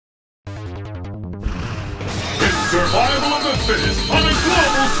Survival of the fittest on a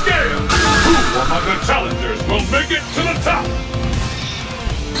global scale! Who among the challengers will make it to the top?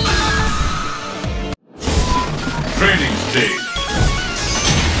 Training stage.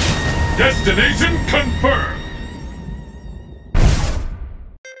 Destination confirmed!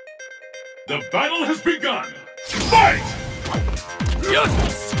 The battle has begun! Fight!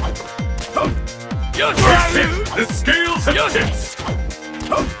 Yes! First hit! The scales have tipped!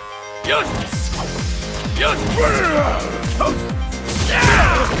 Yes! Yes!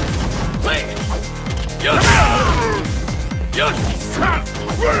 Play! Yes! Yes!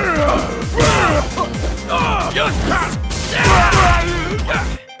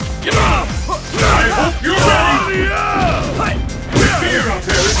 I hope you're ready! The fear out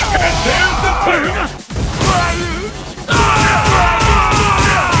there, and there's the player!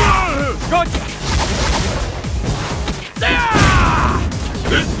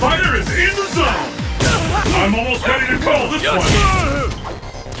 This fighter is in the zone! I'm almost ready to call this one!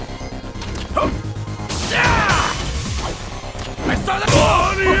 I saw the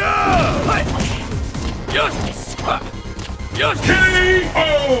Yes! Yes! K.O.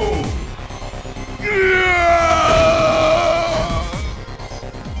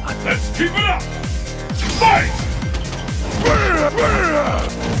 Let's keep it up! Fight!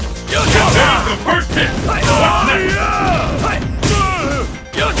 Yes! There's the first hit! What's next?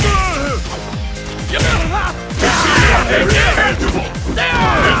 They're tangible!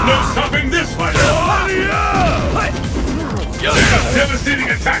 There's no stopping this fighter! There's a devastating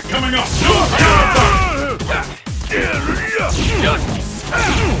attack coming up! No counter! It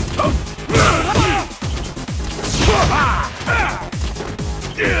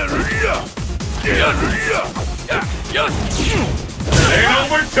ain't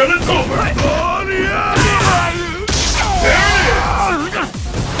over till it's over! There it is!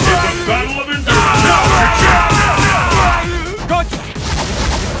 It's a battle of endurance!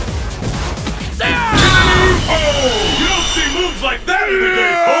 Oh! You don't see moves like that every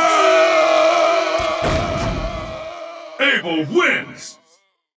day, folks! Abel wins!